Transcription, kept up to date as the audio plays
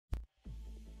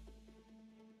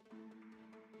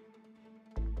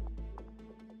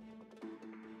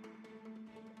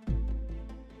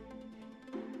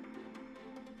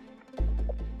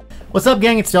What's up,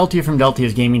 gang? It's Delty from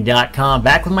DeltyIsGaming.com,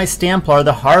 back with my Templar,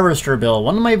 the Harvester build.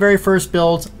 One of my very first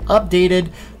builds,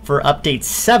 updated for update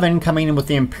 7, coming in with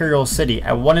the Imperial City.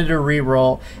 I wanted to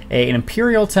reroll an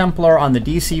Imperial Templar on the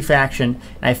DC faction,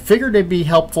 and I figured it'd be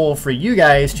helpful for you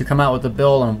guys to come out with a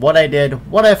build on what I did,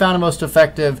 what I found most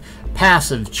effective,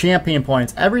 passive, champion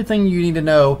points, everything you need to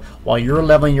know while you're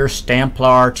leveling your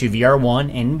Templar to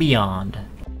VR1 and beyond.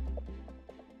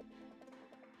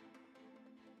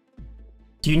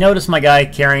 Do you notice my guy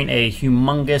carrying a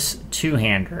humongous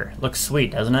two-hander? Looks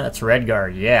sweet, doesn't it? That's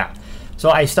Redguard, yeah.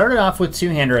 So I started off with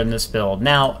two-hander in this build.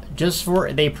 Now, just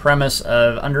for the premise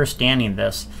of understanding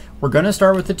this, we're going to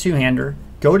start with the two-hander,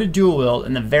 go to dual wield,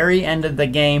 and the very end of the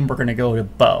game, we're going to go to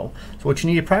bow. So what you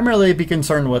need to primarily be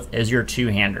concerned with is your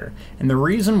two-hander. And the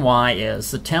reason why is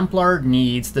the Templar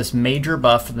needs this major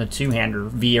buff from the two-hander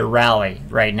via rally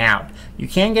right now. You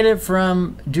can get it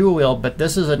from dual wield, but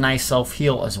this is a nice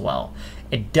self-heal as well.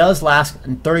 It does last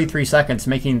in 33 seconds,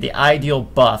 making the ideal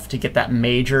buff to get that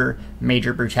major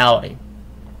brutality.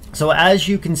 So as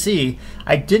you can see,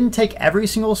 I didn't take every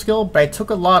single skill, but I took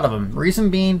a lot of them. Reason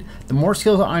being, the more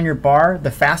skills on your bar, the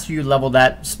faster you level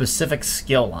that specific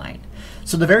skill line.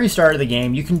 So the very start of the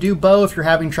game, you can do bow if you're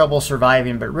having trouble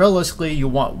surviving, but realistically, you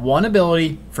want one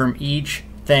ability from each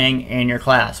thing in your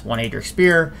class. One Adric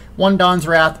Spear, one Dawn's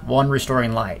Wrath, one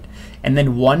Restoring Light. And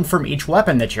then one from each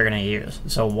weapon that you're going to use.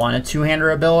 So one a two-hander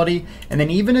ability, and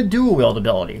then even a dual-wield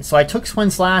ability. So I took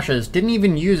Twin Slashes, didn't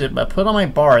even use it, but put on my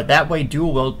bar. That way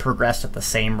dual-wield progressed at the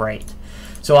same rate.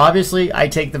 So obviously, I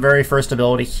take the very first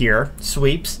ability here,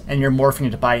 Sweeps, and you're morphing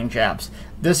into Biting Jabs.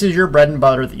 This is your bread and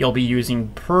butter that you'll be using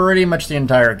pretty much the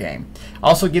entire game.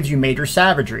 Also gives you Major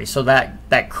Savagery, so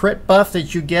that crit buff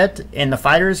that you get in the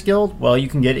Fighters Guild, well, you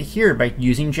can get it here by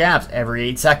using jabs every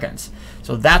 8 seconds.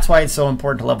 So that's why it's so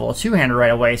important to level a two-hander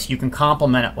right away, so you can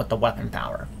complement it with the weapon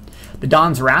power. The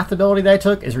Dawn's Wrath ability that I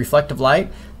took is Reflective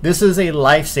Light. This is a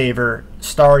lifesaver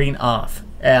starting off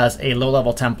as a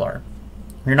low-level Templar.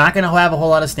 You're not going to have a whole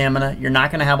lot of stamina, you're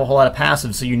not going to have a whole lot of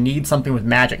passive, so you need something with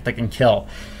magic that can kill.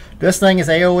 This thing is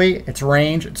AoE, it's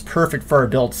range, it's perfect for a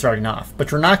build starting off,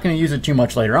 but you're not going to use it too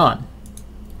much later on.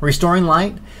 Restoring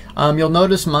Light, you'll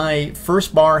notice my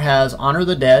first bar has Honor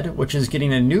the Dead, which is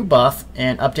getting a new buff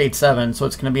in update 7, so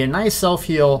it's going to be a nice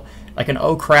self-heal, like an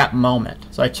oh crap moment.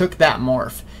 So I took that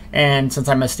morph, and since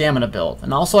I'm a stamina build.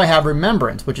 And also I have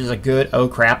Remembrance, which is a good oh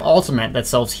crap ultimate that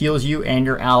self-heals you and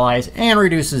your allies and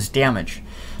reduces damage.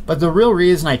 But the real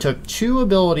reason I took 2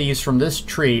 abilities from this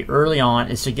tree early on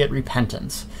is to get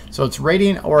Repentance. So it's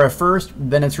Radiant Aura first,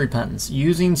 then it's Repentance.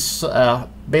 Using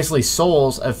basically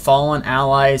souls of fallen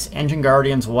allies, engine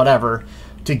guardians, whatever,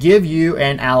 to give you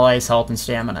and allies health and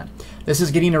stamina. This is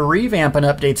getting a revamp in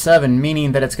Update 7,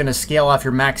 meaning that it's going to scale off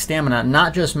your max stamina,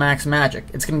 not just max magic.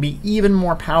 It's going to be even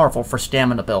more powerful for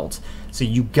stamina builds. So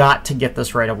you got to get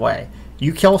this right away.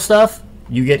 You kill stuff,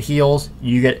 you get heals,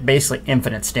 you get basically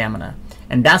infinite stamina.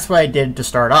 And that's what I did to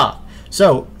start off.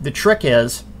 So the trick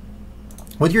is,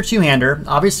 with your two-hander,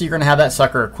 obviously you're going to have that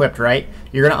sucker equipped, right?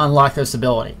 You're going to unlock this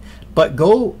ability. But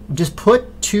go, just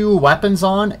put 2 weapons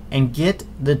on and get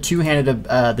the two-handed,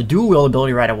 the dual-wield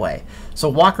ability right away. So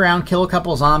walk around, kill a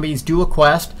couple zombies, do a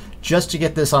quest, just to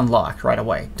get this unlocked right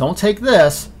away. Don't take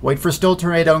this, wait for Still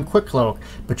Tornado and Quick Cloak,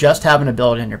 but just have an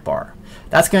ability on your bar.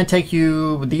 That's going to take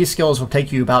you, these skills will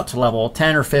take you about to level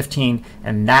 10 or 15,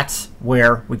 and that's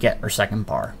where we get our second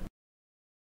bar.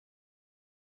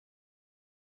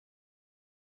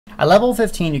 At level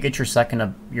 15, you get your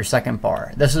second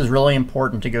bar. This is really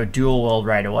important to go dual wield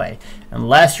right away,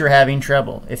 unless you're having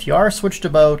trouble. If you are, switch to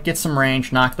bow, get some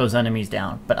range, knock those enemies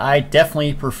down. But I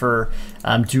definitely prefer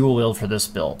dual wield for this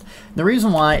build. The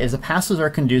reason why is the passives are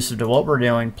conducive to what we're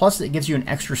doing, plus it gives you an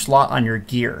extra slot on your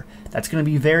gear. That's going to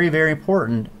be very, very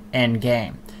important end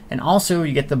game. And also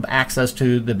you get the access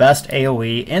to the best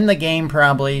AoE in the game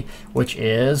probably, which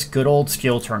is good old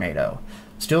Steel Tornado.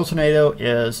 Steel Tornado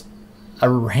is a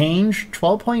range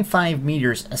 12.5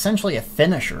 meters, essentially a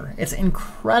finisher. It's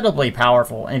incredibly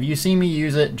powerful, and if you see me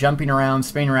use it jumping around,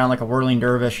 spinning around like a whirling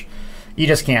dervish, you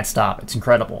just can't stop. It's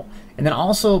incredible. And then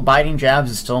also Biting Jabs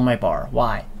is still in my bar.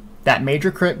 Why? That major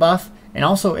crit buff, and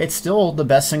also it's still the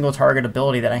best single target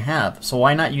ability that I have, so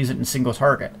why not use it in single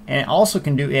target? And it also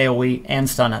can do AoE and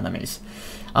stun enemies.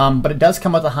 But it does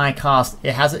come with a high cost.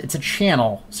 It's a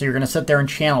channel, so you're going to sit there and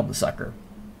channel the sucker.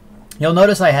 You'll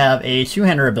notice I have a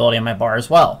two-hander ability on my bar as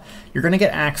well. You're going to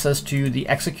get access to the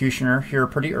Executioner here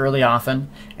pretty early often,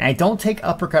 and I don't take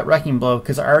Uppercut Wrecking Blow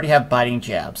because I already have Biting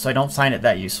Jab, so I don't find it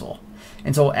that useful.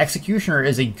 And so Executioner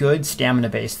is a good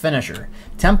stamina-based finisher.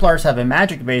 Templars have a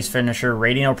magic-based finisher,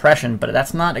 Radiant Oppression, but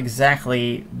that's not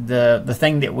exactly the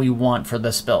thing that we want for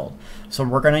this build. So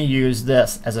we're going to use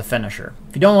this as a finisher.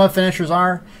 If you don't know what finishers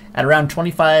are, at around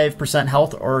 25%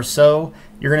 health or so,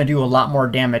 you're going to do a lot more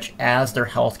damage as their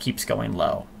health keeps going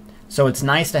low. So it's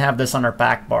nice to have this on our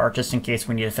back bar just in case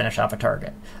we need to finish off a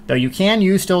target. Though you can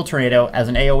use Steel Tornado as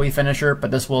an AoE finisher, but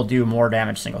this will do more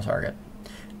damage single target.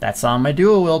 That's on my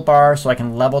dual wield bar, so I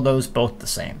can level those both the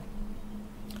same.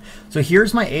 So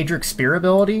here's my Adric Spear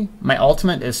ability. My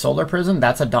ultimate is Solar Prism.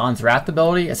 That's a Dawn's Wrath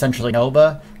ability, essentially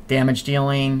Nova. Damage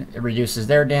dealing, it reduces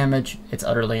their damage. It's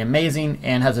utterly amazing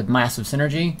and has a massive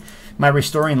synergy. My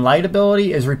Restoring Light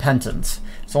ability is Repentance.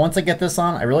 So once I get this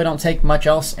on, I really don't take much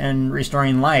else in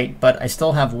Restoring Light, but I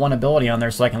still have one ability on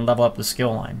there so I can level up the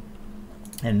skill line.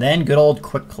 And then good old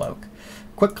Quick Cloak.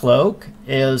 Quick Cloak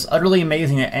is utterly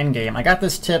amazing at endgame. I got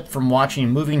this tip from watching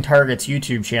Moving Target's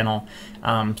YouTube channel.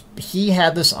 He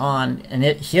had this on, and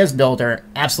his builds are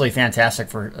absolutely fantastic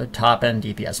for top-end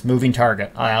DPS. Moving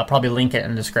Target. I'll probably link it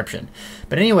in the description.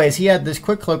 But anyways, he had this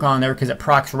Quick Cloak on there because it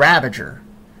procs Ravager.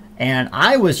 And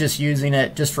I was just using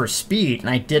it just for speed, and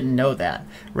I didn't know that.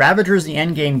 Ravager is the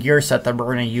endgame gear set that we're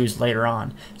going to use later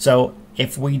on. So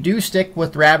if we do stick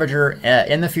with Ravager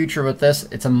in the future with this,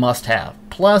 it's a must-have.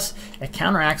 Plus, it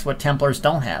counteracts what Templars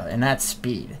don't have, and that's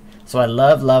speed. So I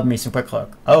love me some Quick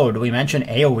Cloak. Oh, do we mention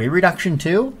AoE reduction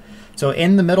too? So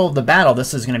in the middle of the battle,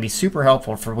 this is going to be super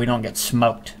helpful for we don't get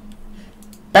smoked.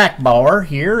 Back bar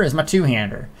here is my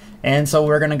two-hander. And so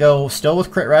we're going to go still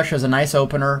with Crit Rush as a nice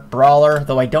opener. Brawler,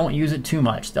 though I don't use it too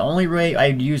much. The only way I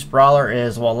use Brawler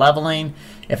is while leveling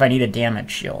if I need a damage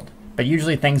shield. But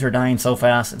usually things are dying so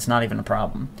fast, it's not even a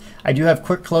problem. I do have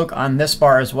Quick Cloak on this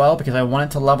bar as well because I want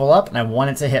it to level up and I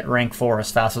want it to hit rank 4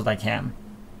 as fast as I can.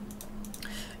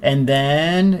 And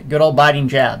then good old Biting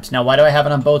Jabs. Now why do I have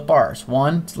it on both bars?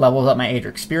 One, it levels up my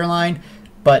Adric Spear line.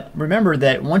 But remember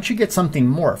that once you get something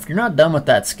morphed, you're not done with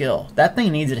that skill. That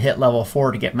thing needs to hit level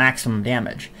 4 to get maximum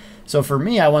damage. So for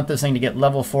me, I want this thing to get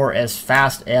level 4 as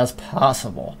fast as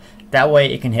possible. That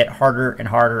way it can hit harder and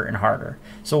harder and harder.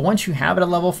 So once you have it at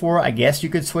level 4, I guess you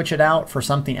could switch it out for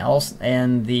something else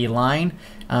in the line.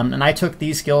 And I took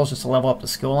these skills just to level up the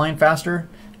skill line faster.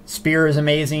 Spear is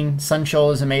amazing,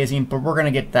 Sunshell is amazing, but we're going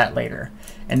to get that later.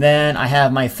 And then I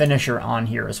have my finisher on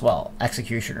here as well,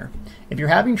 Executioner. If you're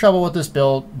having trouble with this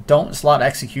build, don't slot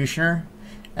Executioner.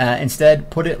 Instead,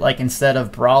 put it like instead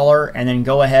of Brawler, and then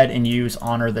go ahead and use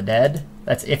Honor the Dead.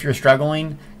 That's if you're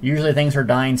struggling. Usually things are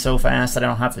dying so fast that I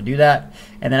don't have to do that.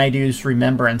 And then I use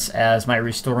Remembrance as my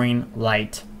Restoring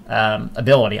Light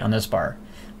ability on this bar.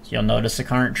 So you'll notice the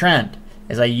current trend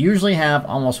is I usually have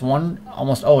almost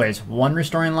always one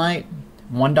Restoring Light,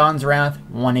 one Dawn's Wrath,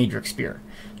 one Adric Spear.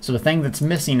 So the thing that's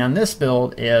missing on this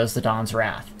build is the Dawn's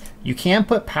Wrath. You can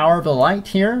put Power of the Light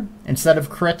here instead of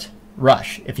Crit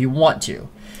Rush if you want to.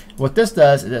 What this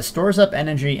does is it stores up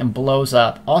energy and blows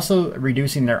up, also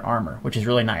reducing their armor, which is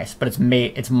really nice, but it's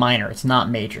minor, it's not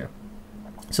major.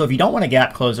 So if you don't want a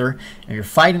gap closer, if you're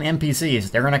fighting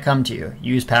NPCs, they're going to come to you.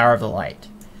 Use Power of the Light.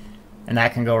 And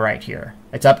that can go right here.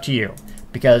 It's up to you.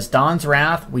 Because Dawn's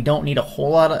Wrath, we don't need a whole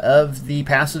lot of the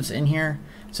passives in here.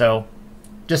 So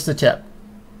just a tip.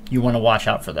 You want to watch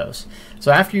out for those.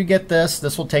 So after you get this,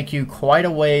 this will take you quite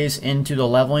a ways into the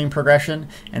leveling progression,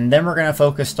 and then we're going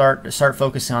to start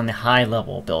focusing on the high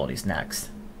level abilities next.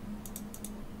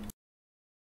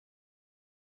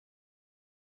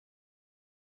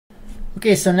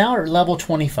 Okay, so now at level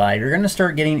 25, you're going to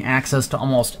start getting access to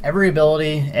almost every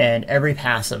ability and every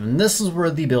passive, and this is where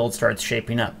the build starts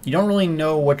shaping up. You don't really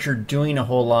know what you're doing a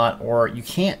whole lot, or you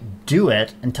can't do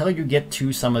it until you get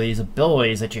to some of these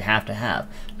abilities that you have to have.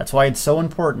 That's why it's so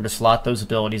important to slot those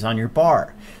abilities on your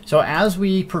bar. So as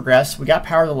we progress, we got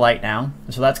Power of the Light now,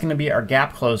 so that's going to be our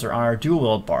gap closer on our dual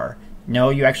wield bar.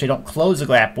 No, you actually don't close the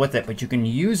gap with it, but you can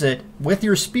use it with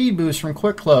your speed boost from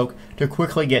Quick Cloak to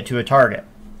quickly get to a target.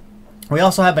 We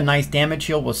also have a nice damage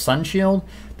shield with Sun Shield,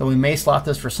 though we may slot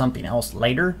this for something else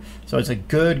later. So it's a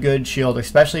good shield,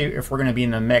 especially if we're going to be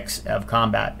in the mix of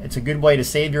combat. It's a good way to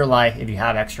save your life if you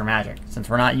have extra magic. Since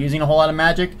we're not using a whole lot of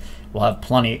magic, we'll have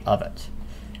plenty of it.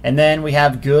 And then we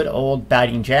have good old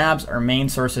Biting Jabs, our main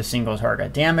source of single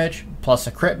target damage, plus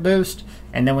a crit boost,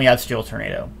 and then we have Steel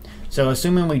Tornado. So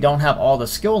assuming we don't have all the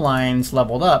skill lines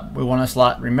leveled up, we want to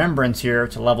slot Remembrance here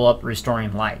to level up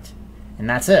Restoring Light. And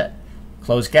that's it.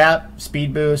 Close gap,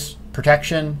 speed boost,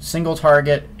 protection, single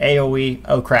target, AoE,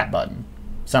 oh crap button.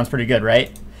 Sounds pretty good,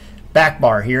 right? Back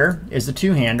bar here is the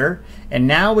two-hander, and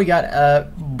now we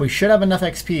should have enough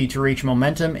XP to reach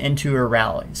momentum into a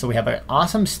rally. So we have an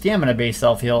awesome stamina-based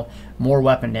self-heal, more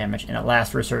weapon damage, and it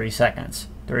lasts for 30 seconds,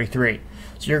 33.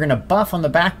 So you're going to buff on the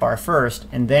back bar first,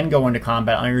 and then go into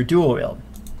combat on your dual wield.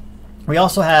 We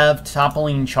also have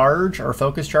Toppling Charge, or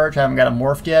Focus Charge. I haven't got it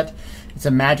morphed yet. It's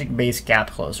a magic-based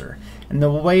gap closer. And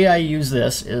the way I use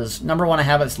this is, number one, I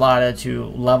have it slotted to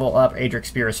level up Adric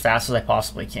Spear as fast as I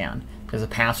possibly can, because the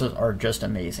passes are just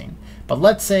amazing. But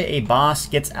let's say a boss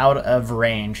gets out of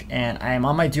range, and I am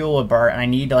on my dual wield bar, and I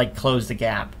need to like close the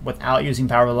gap without using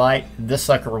Power of the Light. This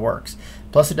sucker works.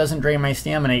 Plus, it doesn't drain my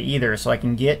stamina either, so I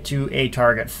can get to a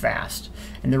target fast.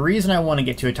 And the reason I want to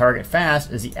get to a target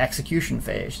fast is the execution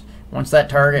phase. Once that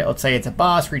target, let's say it's a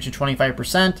boss, reaches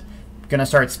 25%, I'm gonna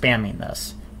start spamming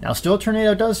this. Now, Steel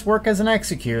Tornado does work as an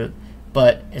execute,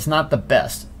 but it's not the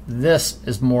best. This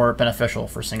is more beneficial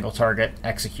for single target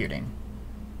executing.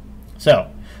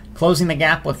 So, closing the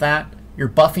gap with that, you're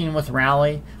buffing with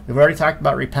Rally. We've already talked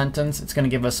about Repentance. It's going to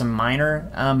give us some minor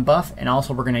buff, and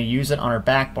also we're going to use it on our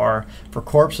back bar for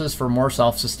corpses for more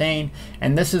self-sustain,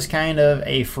 and this is kind of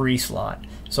a free slot.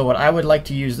 So what I would like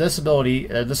to use this ability,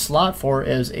 this slot for,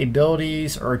 is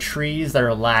abilities or trees that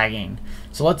are lagging.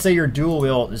 So let's say your dual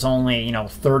wield is only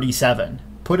 37.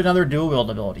 Put another dual wield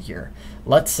ability here.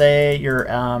 Let's say your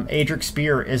Adric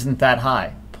Spear isn't that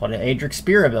high. Put an Adric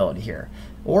Spear ability here.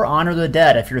 Or Honor the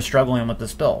Dead if you're struggling with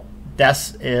this build.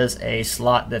 This is a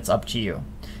slot that's up to you.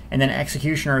 And then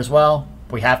Executioner as well.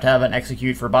 We have to have an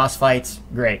execute for boss fights.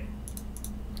 Great.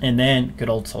 And then good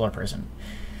old Solar Prison.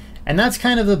 And that's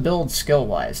kind of the build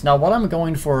skill-wise. Now what I'm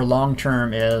going for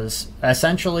long-term is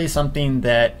essentially something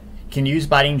that can use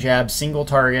Biting Jab, single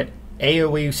target,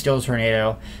 AoE Steel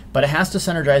Tornado, but it has to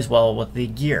synergize well with the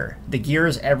gear. The gear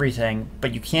is everything,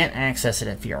 but you can't access it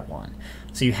at VR1.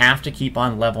 So you have to keep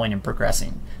on leveling and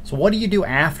progressing. So what do you do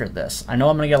after this? I know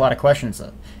I'm going to get a lot of questions.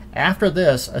 After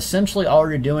this, essentially all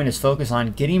you're doing is focus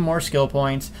on getting more skill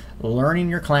points, learning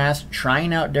your class,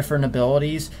 trying out different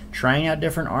abilities, trying out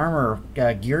different armor,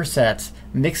 gear sets,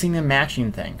 mixing and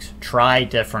matching things. Try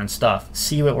different stuff.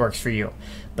 See what works for you.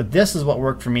 But this is what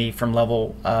worked for me from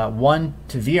level 1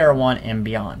 to VR1 and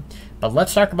beyond. But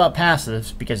let's talk about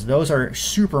passives, because those are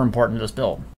super important to this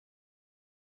build.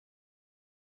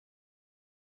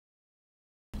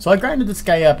 So I grinded this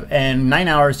guy up in 9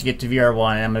 hours to get to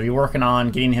VR1, and I'm going to be working on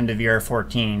getting him to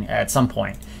VR14 at some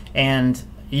point. And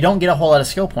you don't get a whole lot of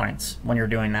skill points when you're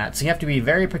doing that, so you have to be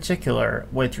very particular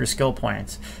with your skill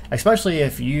points, especially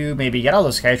if you maybe get all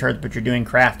those sky shards but you're doing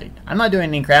crafting. I'm not doing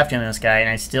any crafting on this guy, and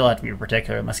I still have to be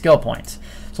particular with my skill points.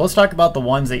 So let's talk about the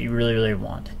ones that you really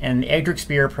want. And the Adric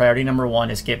Spear, priority number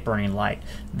 1 is get Burning Light.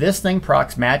 This thing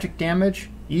procs magic damage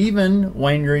even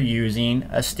when you're using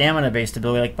a stamina based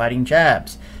ability like Biting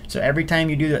Jabs. So every time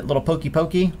you do that little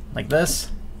pokey like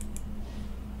this,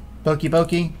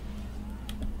 pokey,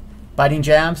 Biting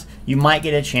Jabs, you might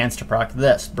get a chance to proc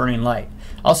this, Burning Light.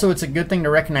 Also, it's a good thing to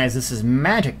recognize this is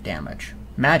magic damage.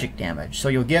 So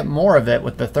you'll get more of it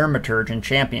with the Thaumaturge and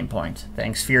Champion points.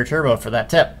 Thanks Fear Turbo for that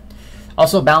tip.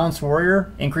 Also, Balanced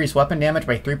Warrior, increase weapon damage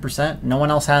by 3%. No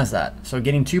one else has that. So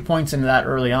getting 2 points into that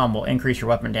early on will increase your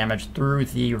weapon damage through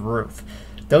the roof.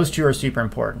 Those two are super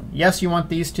important. Yes, you want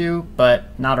these two,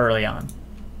 but not early on.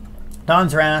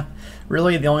 Dawn's Wrath,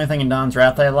 really the only thing in Dawn's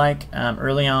Wrath I like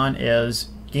early on is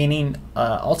gaining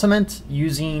ultimate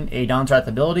using a Dawn's Wrath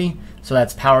ability, so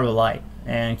that's Power of the Light.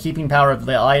 And keeping Power of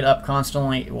the Light up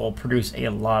constantly will produce a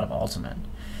lot of ultimate.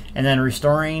 And then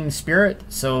Restoring Spirit,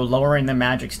 so lowering the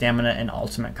magic, stamina, and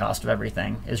ultimate cost of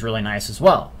everything is really nice as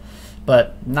well,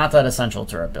 but not that essential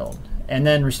to our build. And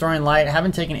then Restoring Light, I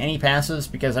haven't taken any passes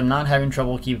because I'm not having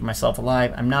trouble keeping myself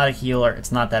alive. I'm not a healer,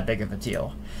 it's not that big of a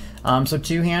deal. So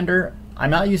Two-Hander,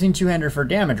 I'm not using Two-Hander for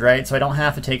damage, right? So I don't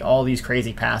have to take all these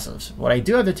crazy passives. What I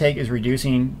do have to take is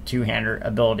reducing Two-Hander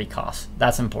ability costs.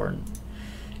 That's important.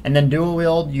 And then Dual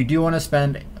Wield, you do want to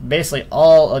spend basically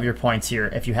all of your points here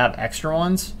if you have extra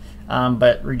ones,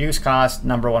 but reduce cost,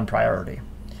 #1 priority.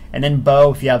 And then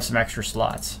Bow if you have some extra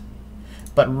slots.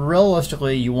 But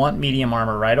realistically, you want medium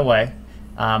armor right away.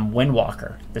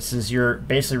 Windwalker. This is your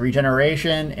basically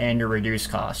regeneration and your reduced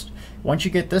cost. Once you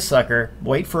get this sucker,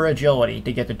 wait for agility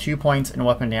to get the 2 points in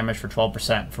weapon damage for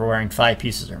 12% for wearing 5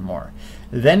 pieces or more.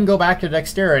 Then go back to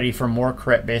dexterity for more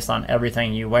crit based on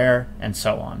everything you wear, and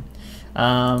so on.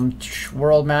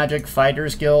 World Magic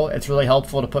Fighter's Guild, it's really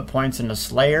helpful to put points into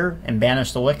Slayer and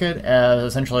Banish the Wicked, as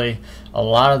essentially a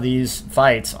lot of these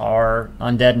fights are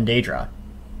undead and Daedra.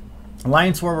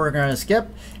 Alliance War we're going to skip,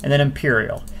 and then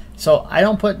Imperial. So I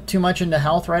don't put too much into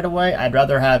health right away. I'd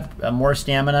rather have more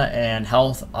stamina and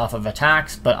health off of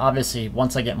attacks, but obviously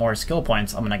once I get more skill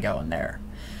points, I'm going to go in there.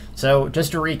 So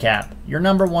just to recap, your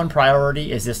 #1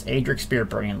 priority is this Adric Spear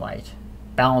Burning Light.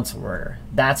 Balance Warrior,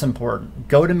 that's important.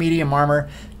 Go to medium armor,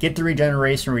 get the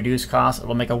regeneration, reduce cost,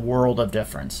 it'll make a world of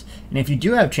difference. And if you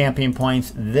do have champion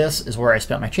points, this is where I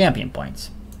spent my champion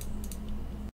points.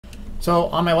 So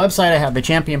on my website I have the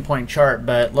champion point chart,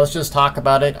 but let's just talk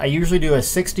about it. I usually do a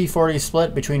 60-40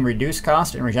 split between reduced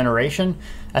cost and regeneration.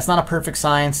 That's not a perfect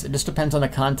science. It just depends on the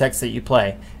context that you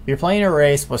play. If you're playing a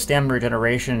race with stamina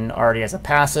regeneration already as a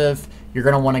passive, you're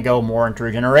going to want to go more into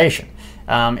regeneration.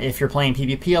 If you're playing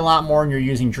PvP a lot more and you're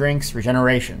using drinks,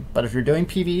 regeneration. But if you're doing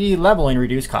PvE, leveling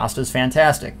reduced cost is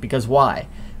fantastic. Because why?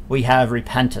 We have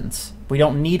repentance. We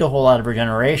don't need a whole lot of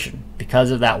regeneration because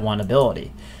of that one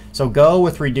ability. So go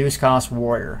with reduced cost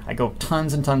warrior. I go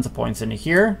tons and tons of points into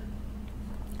here.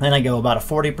 Then I go about a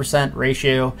 40%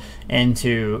 ratio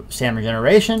into stamina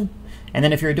regeneration. And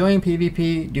then if you're doing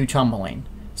PvP, do tumbling.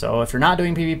 So if you're not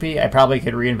doing PvP, I probably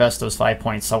could reinvest those 5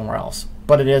 points somewhere else.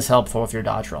 But it is helpful if you're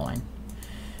dodge rolling.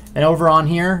 And over on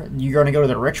here, you're going to go to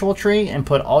the ritual tree and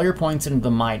put all your points into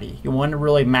the mighty. You want to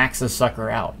really max this sucker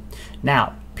out.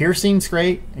 Now, piercing's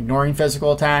great, ignoring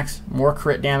physical attacks, more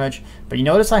crit damage, but you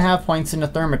notice I have points into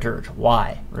Thaumaturge.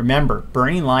 Why? Remember,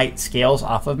 Burning Light scales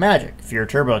off of magic. Fear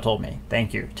Turbo told me.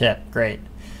 Thank you. Tip. Great.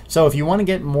 So if you want to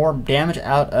get more damage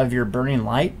out of your Burning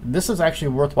Light, this is actually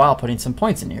worthwhile putting some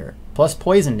points in here. Plus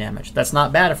poison damage. That's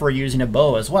not bad if we're using a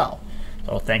bow as well.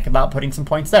 So think about putting some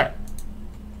points there.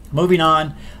 Moving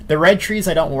on, the red trees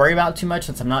I don't worry about too much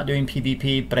since I'm not doing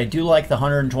PvP, but I do like the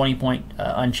 120 point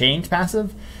Unchained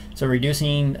passive. So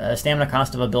reducing stamina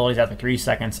cost of abilities after 3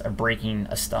 seconds of breaking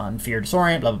a stun, fear,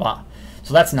 disorient, blah, blah, blah.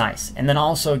 So that's nice. And then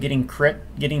also getting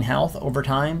health over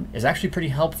time is actually pretty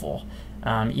helpful,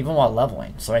 even while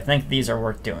leveling. So I think these are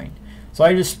worth doing. So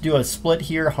I just do a split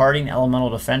here, Harding, Elemental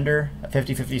Defender, a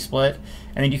 50-50 split.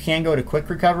 And then you can go to Quick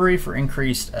Recovery for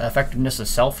increased effectiveness of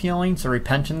self-healing. So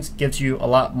Repentance gives you a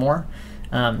lot more.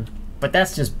 But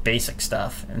that's just basic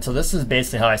stuff. And so this is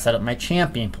basically how I set up my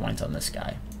champion points on this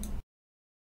guy.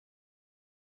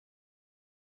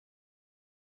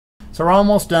 So we're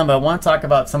almost done, but I want to talk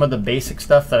about some of the basic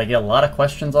stuff that I get a lot of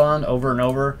questions on over and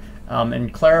over,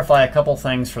 and clarify a couple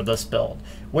things for this build,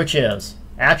 which is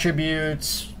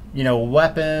attributes,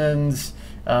 weapons,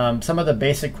 some of the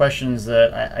basic questions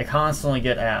that I constantly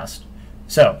get asked.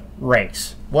 So,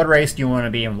 race. What race do you want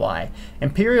to be and why?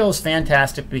 Imperial is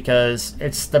fantastic because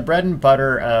it's the bread and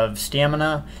butter of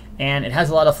stamina, and it has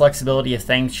a lot of flexibility if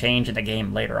things change in the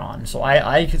game later on. So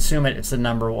I consume it, it's the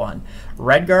 #1.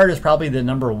 Redguard is probably the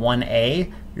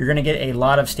 #1A. You're going to get a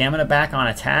lot of stamina back on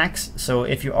attacks, so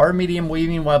if you are medium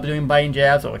weaving while doing biting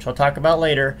jabs, which I'll talk about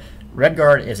later,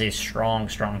 Redguard is a strong,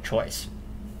 strong choice.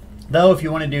 Though if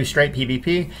you want to do straight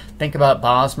PvP, think about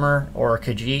Bosmer or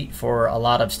Khajiit for a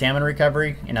lot of stamina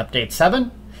recovery in Update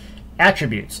 7.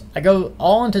 Attributes. I go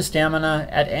all into stamina.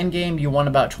 At endgame, you want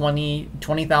about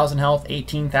 20,000 health,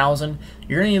 18,000.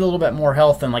 You're going to need a little bit more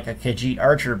health than like a Khajiit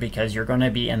archer because you're going to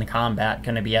be in the combat,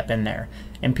 going to be up in there.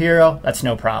 Imperial, that's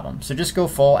no problem. So just go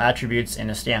full attributes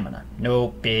into stamina. No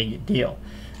big deal.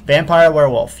 Vampire,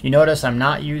 werewolf. You notice I'm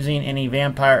not using any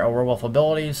vampire or werewolf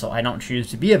abilities, so I don't choose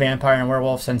to be a vampire and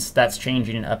werewolf since that's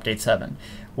changing in Update 7.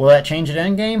 Will that change at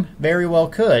endgame? Very well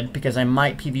could, because I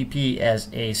might PvP as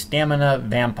a stamina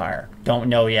vampire. Don't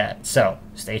know yet, so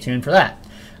stay tuned for that.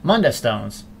 Munda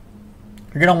Stones.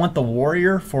 You're going to want the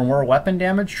warrior for more weapon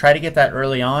damage. Try to get that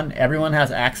early on. Everyone has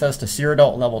access to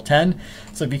Cyrodiil level 10,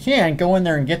 so if you can, go in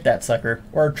there and get that sucker,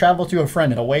 or travel to a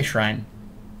friend at a way shrine.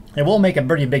 It will make a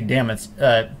pretty big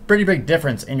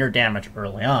difference in your damage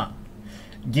early on.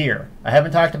 Gear. I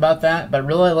haven't talked about that, but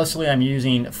realistically I'm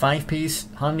using 5-piece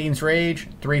Hunding's Rage,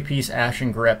 3-piece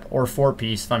Ashen Grip, or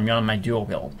 4-piece if I'm on my dual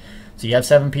build. So you have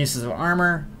 7 pieces of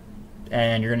armor,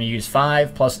 and you're going to use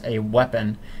 5 plus a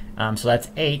weapon, so that's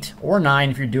 8 or 9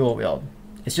 if you're dual wield.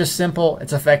 It's just simple,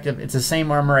 it's effective, it's the same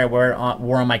armor I wore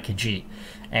on my Khajiit,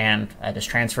 and I just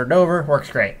transferred it over, works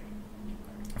great.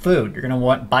 Food. You're going to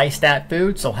want bi-stat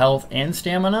food, so health and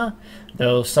stamina,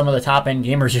 though some of the top-end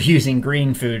gamers are using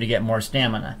green food to get more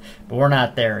stamina, but we're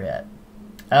not there yet.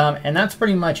 And that's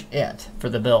pretty much it for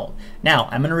the build. Now,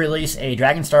 I'm going to release a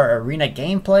Dragonstar Arena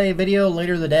gameplay video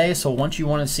later in the day, so once you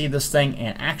want to see this thing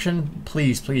in action,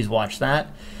 please watch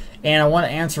that. And I want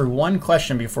to answer one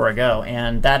question before I go,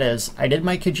 and that is, I did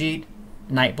my Khajiit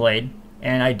Nightblade,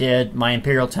 and I did my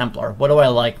Imperial Templar. What do I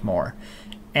like more?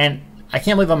 And I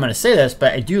can't believe I'm going to say this,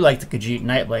 but I do like the Khajiit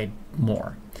Nightblade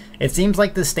more. It seems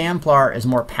like the Templar is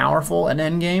more powerful at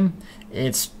endgame.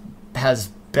 It has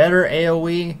better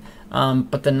AoE,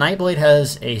 but the Nightblade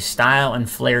has a style and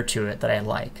flair to it that I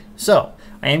like. So,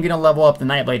 I am going to level up the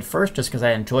Nightblade first just because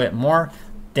I enjoy it more,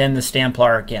 then the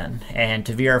Templar again, and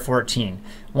to VR14.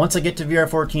 Once I get to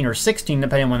VR14 or 16,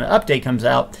 depending on when the update comes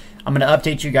out, I'm going to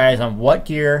update you guys on what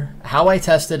gear, how I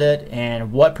tested it,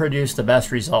 and what produced the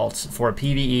best results for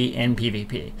PvE and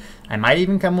PvP. I might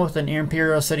even come with an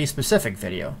Imperial City specific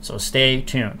video, so stay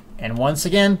tuned. And once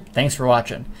again, thanks for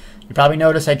watching. You probably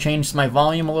noticed I changed my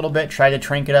volume a little bit, tried to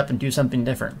crank it up and do something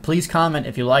different. Please comment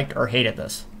if you liked or hated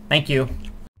this. Thank you.